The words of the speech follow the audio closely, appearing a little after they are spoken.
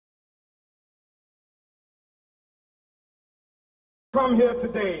Come here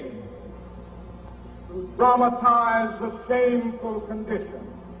today to dramatize the shameful condition.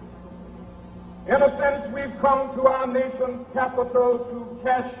 In a sense, we've come to our nation's capital to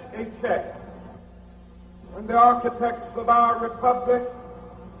cash a check. When the architects of our republic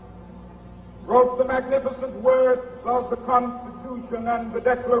wrote the magnificent words of the Constitution and the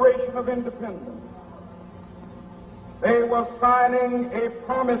Declaration of Independence, they were signing a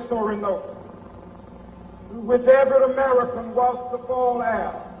promissory note to which every American was to fall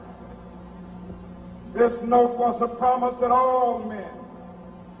heir. This note was a promise that all men,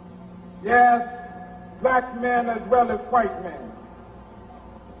 yes, black men as well as white men,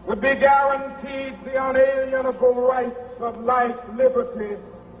 would be guaranteed the unalienable rights of life, liberty,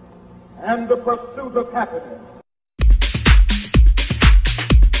 and the pursuit of happiness.